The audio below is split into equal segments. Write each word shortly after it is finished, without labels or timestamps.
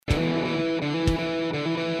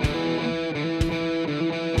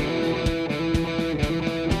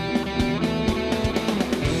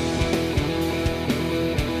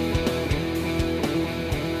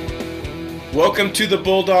Welcome to the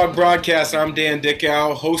Bulldog Broadcast. I'm Dan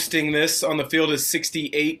Dickow, hosting this on the Field of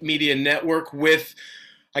 68 Media Network with,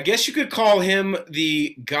 I guess you could call him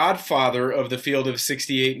the godfather of the Field of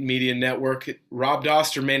 68 Media Network. Rob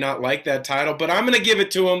Doster may not like that title, but I'm going to give it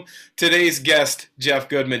to him. Today's guest, Jeff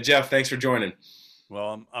Goodman. Jeff, thanks for joining.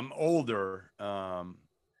 Well, I'm older,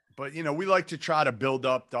 but, we like to try to build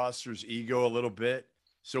up Doster's ego a little bit.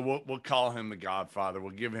 So we'll call him the godfather.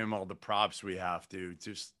 We'll give him all the props we have to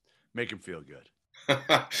just make him feel good.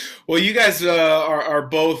 Well, you guys are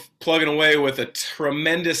both plugging away with a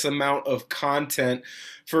tremendous amount of content.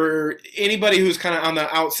 For anybody who's kind of on the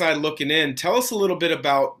outside looking in, tell us a little bit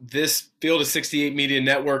about this Field of 68 Media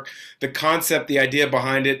Network, the concept, the idea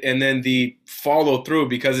behind it, and then the follow through,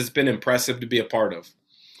 because it's been impressive to be a part of.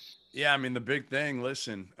 Yeah, I mean, the big thing,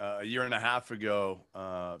 listen, a year and a half ago,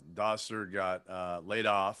 Doster got laid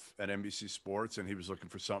off at NBC Sports, and he was looking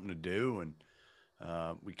for something to do. And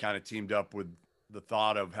we kind of teamed up with the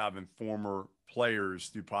thought of having former players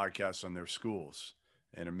do podcasts on their schools.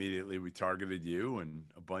 And immediately we targeted you and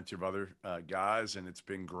a bunch of other guys, and it's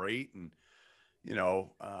been great. And,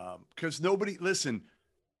 because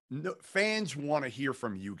fans want to hear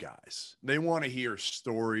from you guys. They want to hear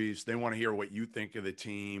stories. They want to hear what you think of the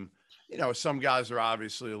team. Some guys are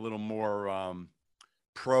obviously a little more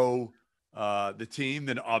pro the team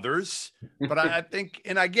than others, but I think,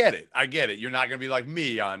 and I get it. You're not going to be like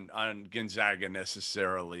me on Gonzaga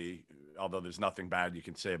necessarily, although there's nothing bad you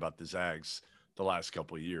can say about the Zags the last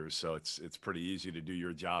couple of years. So it's pretty easy to do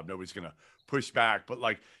your job. Nobody's going to push back, but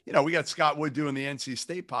we got Scott Wood doing the NC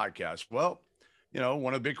State podcast. Well,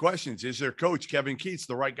 one of the big questions is their coach, Kevin Keatts,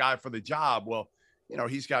 the right guy for the job? Well,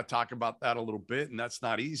 he's got to talk about that a little bit, and that's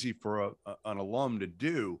not easy for an alum to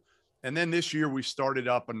do. And then this year we started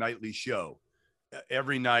up a nightly show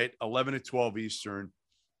every night, 11 to 12 Eastern,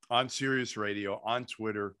 on Sirius Radio, on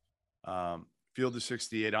Twitter, Field of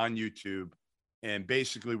 68, on YouTube. And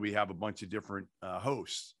basically we have a bunch of different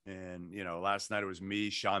hosts. And, last night it was me,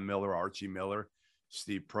 Sean Miller, Archie Miller,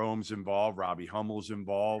 Steve Prohm's involved, Robbie Hummel's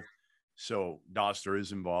involved. So Doster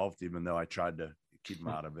is involved, even though I tried to keep him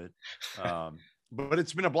out of it. But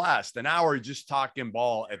it's been a blast. An hour just talking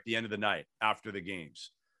ball at the end of the night after the games.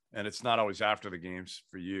 And it's not always after the games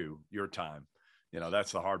for you, your time.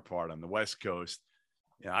 That's the hard part on the West Coast.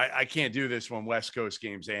 I can't do this when West Coast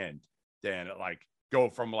games end, Dan. Go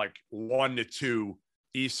from 1 to 2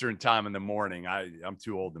 Eastern time in the morning. I'm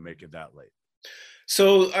too old to make it that late.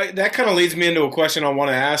 So that kind of leads me into a question I want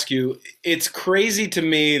to ask you. It's crazy to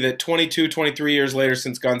me that 22, 23 years later,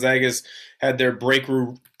 since Gonzaga's had their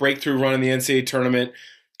breakthrough run in the NCAA tournament,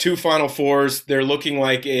 2 Final Fours, they're looking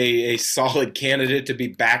like a solid candidate to be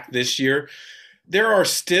back this year. There are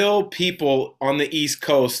still people on the East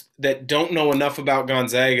Coast that don't know enough about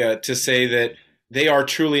Gonzaga to say that they are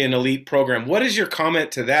truly an elite program. What is your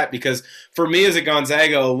comment to that? Because for me as a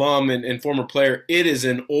Gonzaga alum and former player, it is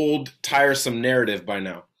an old, tiresome narrative by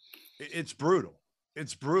now. It's brutal. I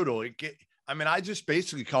just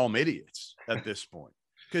basically call them idiots at this point.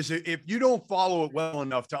 Because if you don't follow it well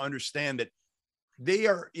enough to understand that they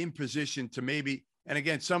are in position to maybe, and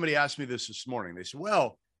again, somebody asked me this morning. They said,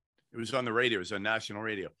 well, it was on the radio, it was on national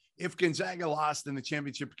radio. If Gonzaga lost in the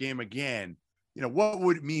championship game again, what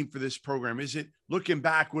would it mean for this program? Is it, looking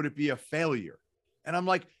back, would it be a failure? And I'm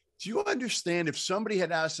like, do you understand if somebody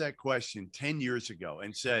had asked that question 10 years ago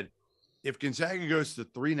and said, if Gonzaga goes to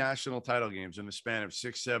 3 national title games in the span of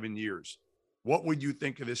 6-7 years, what would you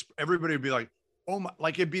think of this? Everybody would be like, oh my,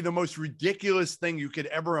 it'd be the most ridiculous thing you could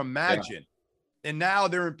ever imagine. Yeah. And now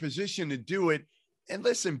they're in position to do it. And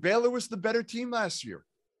listen, Baylor was the better team last year.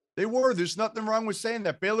 They were. There's nothing wrong with saying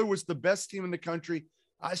that. Baylor was the best team in the country.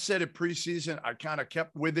 I said it preseason. I kind of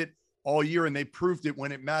kept with it all year, and they proved it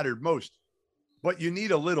when it mattered most. But you need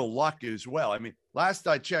a little luck as well. I mean, last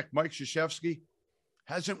I checked, Mike Krzyzewski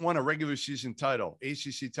hasn't won a regular season title,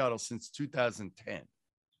 ACC title, since 2010.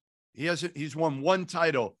 He's won 1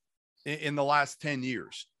 title in the last 10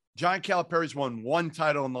 years. John Calipari's won 1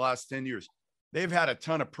 title in the last 10 years. They've had a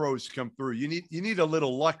ton of pros come through. You need a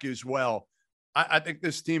little luck as well. I think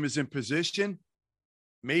this team is in position,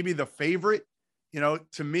 maybe the favorite.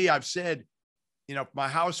 To me, I've said, if my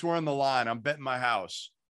house were on the line, I'm betting my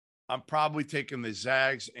house. I'm probably taking the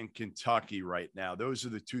Zags and Kentucky right now. Those are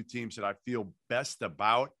the 2 teams that I feel best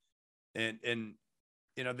about. And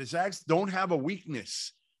the Zags don't have a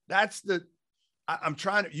weakness. I'm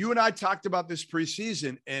trying to, you and I talked about this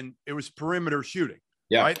preseason, and it was perimeter shooting.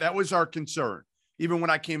 Yeah. Right. That was our concern. Even when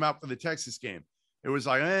I came out for the Texas game, it was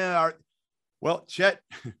like, well, Chet's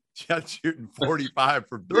shooting 45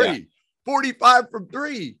 from 3, yeah. 45 from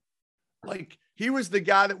 3. He was the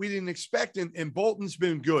guy that we didn't expect. And Bolton's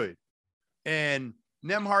been good. And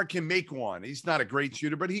Nemhard can make one. He's not a great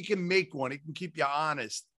shooter, but he can make one. He can keep you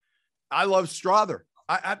honest. I love Strother.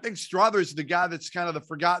 I think Strother is the guy that's kind of the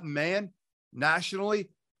forgotten man nationally,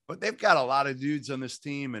 but they've got a lot of dudes on this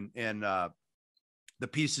team, and the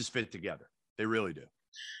pieces fit together. They really do.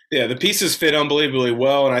 Yeah, the pieces fit unbelievably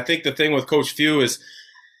well. And I think the thing with Coach Few is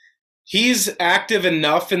he's active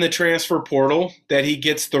enough in the transfer portal that he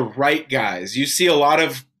gets the right guys. You see a lot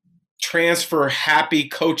of transfer happy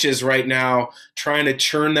coaches right now trying to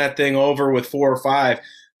churn that thing over with 4 or 5.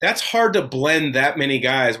 That's hard to blend that many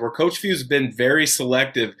guys, where Coach Few's been very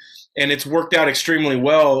selective, and it's worked out extremely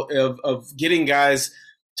well of getting guys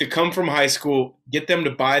to come from high school, get them to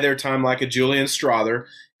buy their time like a Julian Strother,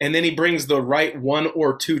 and then he brings the right 1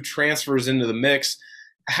 or 2 transfers into the mix.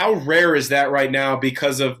 How rare is that right now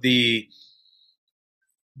because of the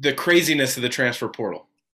craziness of the transfer portal?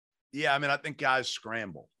 Yeah, I mean, I think guys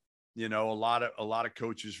scramble. You know, a lot of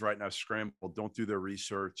coaches right now scramble, don't do their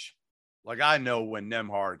research. Like, I know when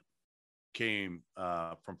Nemhard came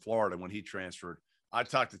from Florida, when he transferred, I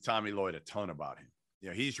talked to Tommy Lloyd a ton about him. You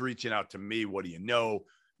know, he's reaching out to me. What do you know?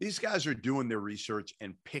 These guys are doing their research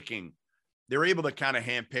and picking. They're able to kind of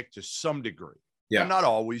handpick to some degree. Yeah. And not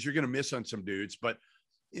always. You're going to miss on some dudes, but,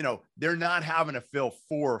 you know, they're not having to fill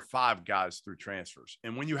 4 or 5 guys through transfers.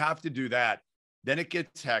 And when you have to do that, then it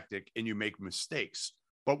gets hectic and you make mistakes.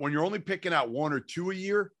 But when you're only picking out 1 or 2 a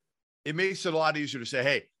year, it makes it a lot easier to say,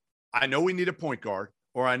 hey, I know we need a point guard,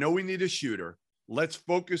 or I know we need a shooter. Let's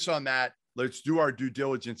focus on that. Let's do our due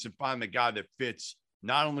diligence and find the guy that fits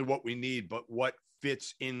not only what we need, but what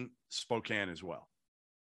fits in Spokane as well.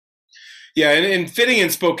 Yeah, and fitting in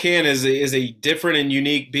Spokane is a different and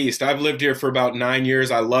unique beast. I've lived here for about 9 years.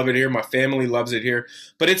 I love it here. My family loves it here.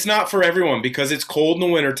 But it's not for everyone because it's cold in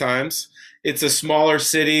the winter times. It's a smaller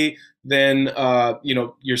city than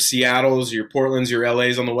your Seattles, your Portlands, your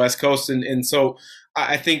LAs on the West Coast. And so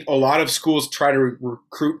I think a lot of schools try to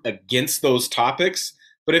recruit against those topics.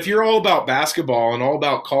 But if you're all about basketball and all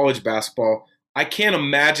about college basketball, I can't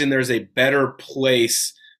imagine there's a better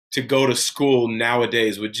place to go to school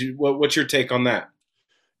nowadays. What's your take on that?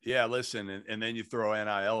 Yeah, listen, and then you throw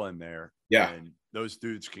NIL in there. Yeah. And those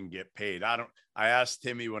dudes can get paid. I asked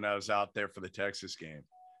Timmy when I was out there for the Texas game.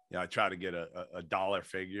 You know, I tried to get a dollar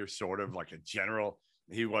figure, sort of like a general.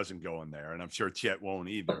 He wasn't going there, and I'm sure Chet won't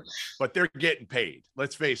either. But they're getting paid.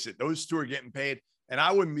 Let's face it, those 2 are getting paid. And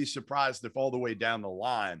I wouldn't be surprised if all the way down the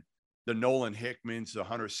line, the Nolan Hickmans, the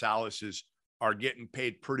Hunter Salases are getting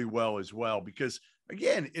paid pretty well as well. Because,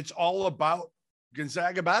 again, it's all about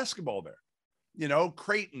Gonzaga basketball there. You know,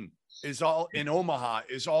 Creighton is all in Omaha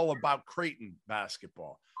is all about Creighton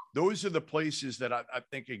basketball. Those are the places that I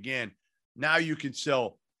think, again, now you can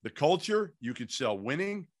sell the culture, you can sell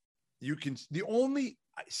winning. I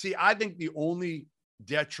think the only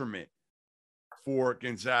detriment for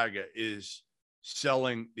Gonzaga is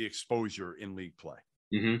selling the exposure in league play.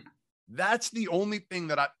 Mm-hmm. That's the only thing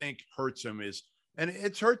that I think hurts him and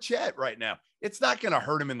it's hurt Chet right now. It's not going to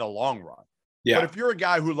hurt him in the long run. Yeah. But if you're a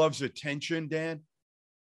guy who loves attention, Dan,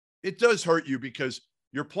 it does hurt you because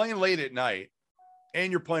you're playing late at night and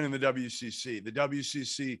you're playing in the WCC. The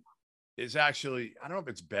WCC is actually, I don't know if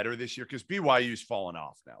it's better this year because BYU's fallen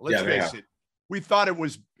off now. Let's face it. We thought it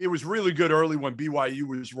was really good early when BYU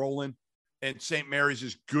was rolling, and St. Mary's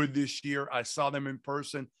is good this year. I saw them in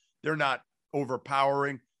person. They're not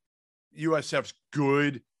overpowering. USF's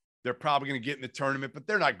good. They're probably going to get in the tournament, but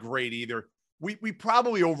they're not great either. We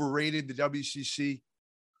probably overrated the WCC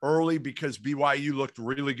early because BYU looked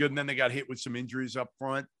really good, and then they got hit with some injuries up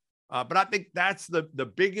front. But I think that's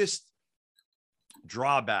the biggest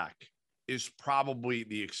drawback is probably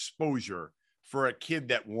the exposure for a kid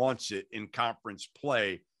that wants it in conference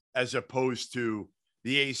play, as opposed to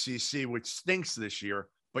the ACC, which stinks this year.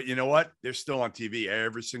 But you know what? They're still on TV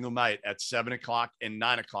every single night at 7:00 and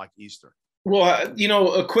 9:00 Eastern. Well,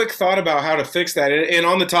 a quick thought about how to fix that. And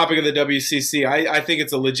on the topic of the WCC, I think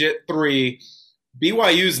it's a legit 3.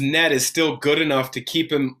 BYU's net is still good enough to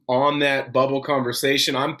keep him on that bubble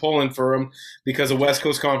conversation. I'm pulling for him because a West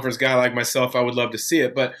Coast Conference guy like myself, I would love to see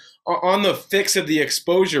it. But on the fix of the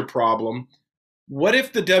exposure problem, what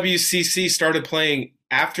if the WCC started playing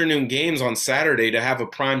afternoon games on Saturday to have a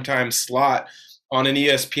primetime slot on an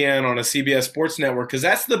ESPN, on a CBS Sports Network? Because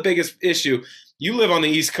that's the biggest issue. You live on the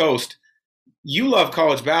East Coast. You love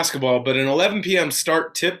college basketball, but an 11 p.m.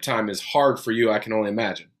 start tip time is hard for you, I can only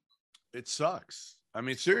imagine. It sucks. I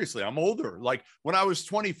mean, seriously, I'm older. Like when I was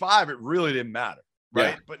 25, it really didn't matter. Right.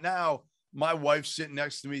 Yeah. But now my wife's sitting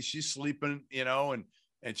next to me. She's sleeping,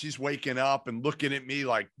 and she's waking up and looking at me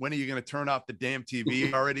like, when are you going to turn off the damn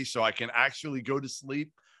TV already so I can actually go to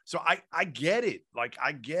sleep? So I get it. Like,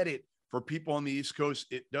 I get it for people on the East Coast,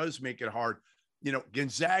 it does make it hard.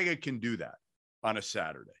 Gonzaga can do that on a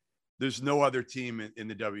Saturday. There's no other team in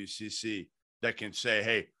the WCC that can say,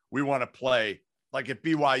 hey, we want to play. Like if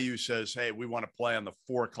BYU says, hey, we want to play on the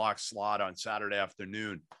 4:00 slot on Saturday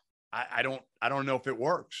afternoon. I don't know if it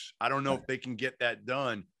works. I don't know if they can get that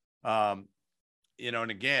done. And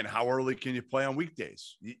again, how early can you play on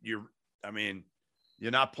weekdays? You're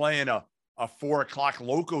not playing a 4:00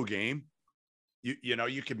 local game.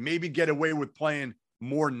 You could maybe get away with playing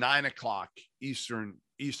more 9:00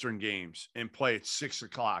 Eastern games and play at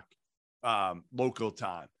 6:00 local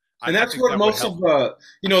time. And that's where most of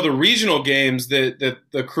the regional games that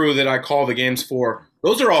the crew that I call the games for,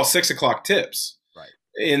 those are all 6:00 tips. Right.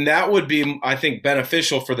 And that would be, I think,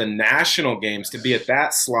 beneficial for the national games to be at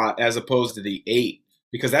that slot as opposed to the 8,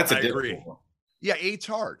 because that's a different one. Yeah, 8's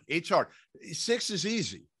hard. 8's hard. 6 is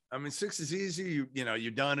easy. 6 is easy.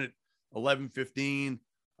 You're done at 11:15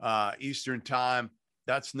 Eastern time.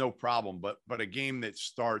 That's no problem. But a game that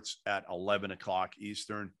starts at 11:00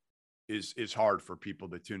 Eastern is hard for people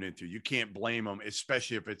to tune into. You can't blame them,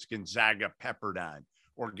 especially if it's Gonzaga Pepperdine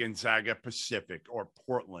or Gonzaga Pacific or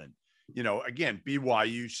Portland. Again,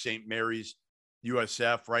 BYU, St. Mary's,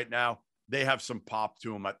 USF right now, they have some pop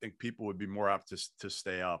to them. I think people would be more apt to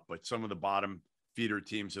stay up, but some of the bottom feeder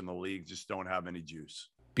teams in the league just don't have any juice.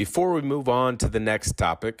 Before we move on to the next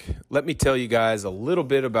topic, let me tell you guys a little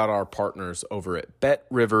bit about our partners over at Bet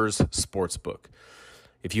Rivers Sportsbook.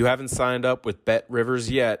 If you haven't signed up with Bet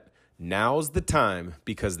Rivers yet, now's the time,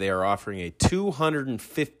 because they are offering a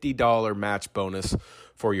 $250 match bonus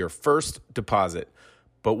for your first deposit.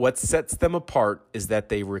 But what sets them apart is that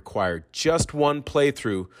they require just one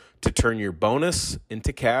playthrough to turn your bonus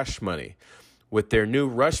into cash money. With their new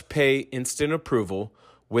Rush Pay instant approval,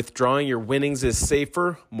 withdrawing your winnings is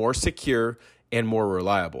safer, more secure, and more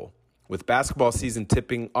reliable. With basketball season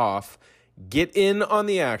tipping off, get in on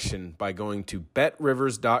the action by going to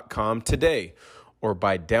betrivers.com today or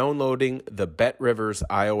by downloading the BetRivers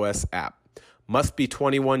iOS app. Must be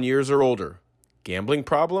 21 years or older. Gambling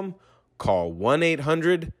problem? Call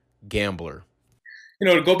 1-800-GAMBLER.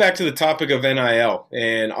 To go back to the topic of NIL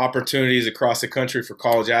and opportunities across the country for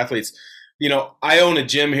college athletes, I own a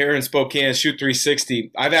gym here in Spokane, Shoot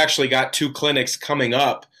 360. I've actually got 2 clinics coming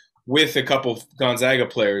up with a couple of Gonzaga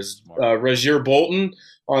players, Rajier Bolton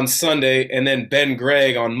on Sunday and then Ben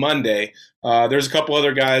Gregg on Monday. There's a couple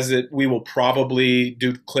other guys that we will probably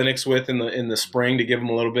do clinics with in the spring to give them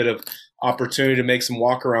a little bit of opportunity to make some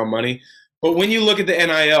walk-around money. But when you look at the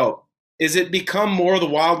NIL, is it become more the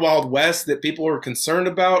wild, wild west that people are concerned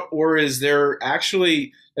about, or is there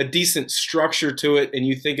actually a decent structure to it and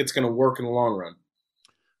you think it's going to work in the long run?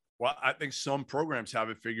 Well, I think some programs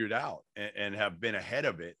have it figured out and have been ahead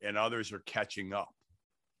of it, and others are catching up.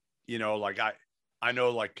 I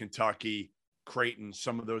know like Kentucky, Creighton,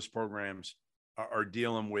 some of those programs are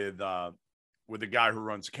dealing with a guy who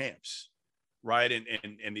runs camps, right?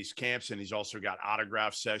 And these camps, and he's also got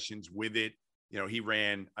autograph sessions with it. He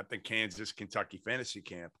ran, I think, Kansas, Kentucky fantasy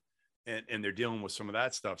camp, and they're dealing with some of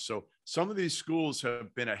that stuff. So some of these schools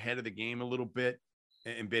have been ahead of the game a little bit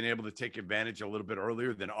and been able to take advantage a little bit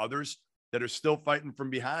earlier than others that are still fighting from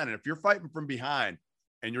behind. And if you're fighting from behind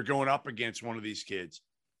and you're going up against one of these kids,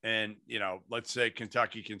 and, let's say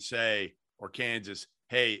Kentucky can say, or Kansas,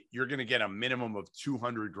 hey, you're going to get a minimum of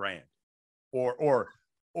 $200,000,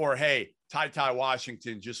 or hey, Ty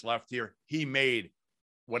Washington just left here. He made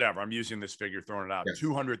whatever. I'm using this figure, throwing it out,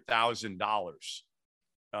 $200,000.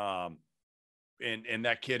 And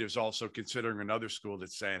that kid is also considering another school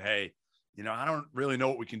that's saying, hey, I don't really know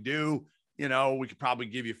what we can do. We could probably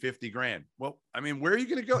give you $50,000. Well, where are you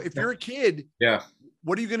going to go? If you're a kid,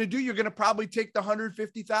 what are you going to do? You're going to probably take the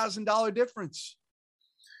 $150,000 difference.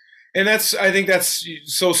 And I think that's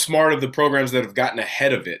so smart of the programs that have gotten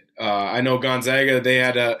ahead of it. I know Gonzaga, they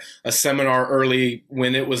had a seminar early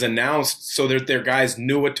when it was announced so that their guys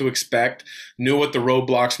knew what to expect, knew what the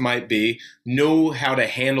roadblocks might be, knew how to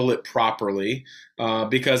handle it properly.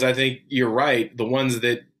 Because I think you're right, the ones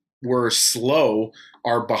that were slow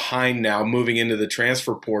are behind now moving into the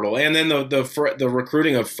transfer portal. And then the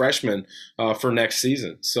recruiting of freshmen for next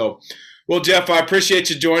season. So, well, Jeff, I appreciate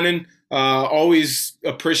you joining. Always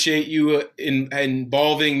appreciate you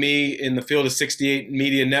involving me in the Field of 68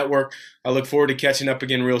 Media Network. I look forward to catching up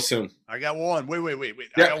again real soon. I got one. Wait.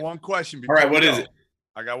 Yeah. I got one question. All right, what is it?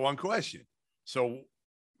 I got one question. So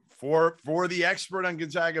for the expert on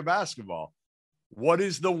Gonzaga basketball, what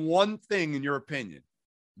is the one thing, in your opinion,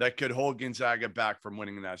 that could hold Gonzaga back from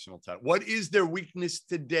winning a national title? What is their weakness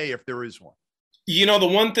today, if there is one? The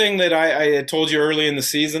one thing that I had told you early in the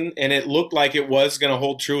season, and it looked like it was going to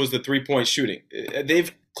hold true, was the three-point shooting.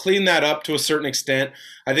 They've cleaned that up to a certain extent.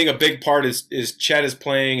 I think a big part is Chet is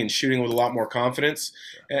playing and shooting with a lot more confidence.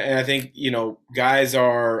 And I think, guys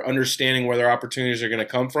are understanding where their opportunities are going to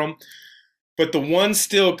come from. But the one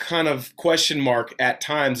still kind of question mark at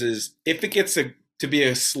times is if it gets to be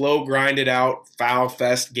a slow, grinded out, foul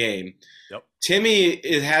fest game. Yep. Timmy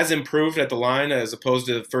has improved at the line as opposed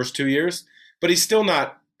to the first 2 years, but he's still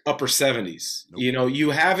not upper 70s. Nope.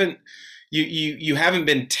 You haven't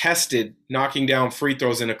been tested knocking down free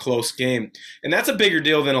throws in a close game. And that's a bigger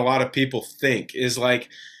deal than a lot of people think, is like,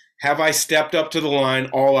 have I stepped up to the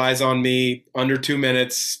line, all eyes on me, under 2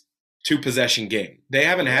 minutes, 2-possession game? They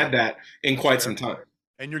haven't had that in quite some time.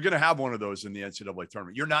 And you're going to have one of those in the NCAA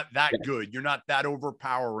tournament. You're not that good. You're not that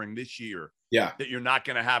overpowering this year that you're not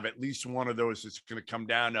going to have at least one of those that's going to come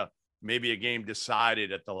down to maybe a game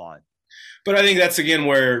decided at the line. But I think that's, again,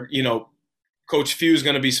 where, Coach Few is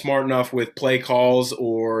going to be smart enough with play calls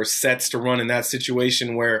or sets to run in that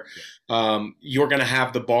situation where you're going to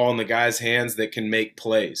have the ball in the guy's hands that can make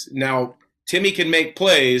plays. Now, Timmy can make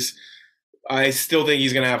plays. I still think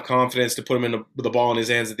he's going to have confidence to put him in the ball in his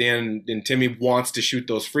hands at the end, and Timmy wants to shoot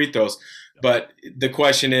those free throws. But the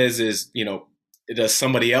question is, does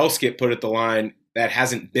somebody else get put at the line that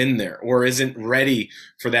hasn't been there or isn't ready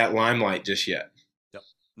for that limelight just yet? Yep.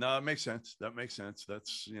 No, it makes sense. That makes sense.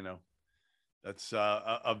 That's, that's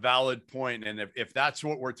a valid point. And if that's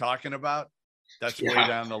what we're talking about, that's way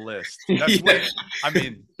down the list. That's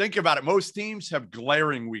think about it. Most teams have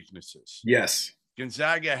glaring weaknesses. Yes.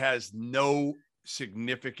 Gonzaga has no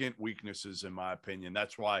significant weaknesses, in my opinion.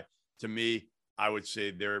 That's why, to me, I would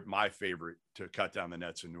say they're my favorite to cut down the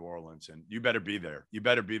nets in New Orleans. And you better be there. You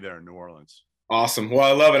better be there in New Orleans. Awesome. Well,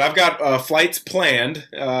 I love it. I've got flights planned.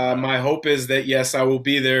 My hope is that, yes, I will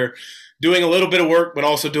be there doing a little bit of work, but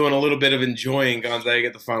also doing a little bit of enjoying Gonzaga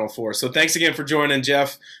at the Final Four. So thanks again for joining,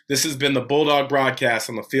 Jeff. This has been the Bulldog Broadcast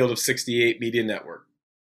on the Field of 68 Media Network.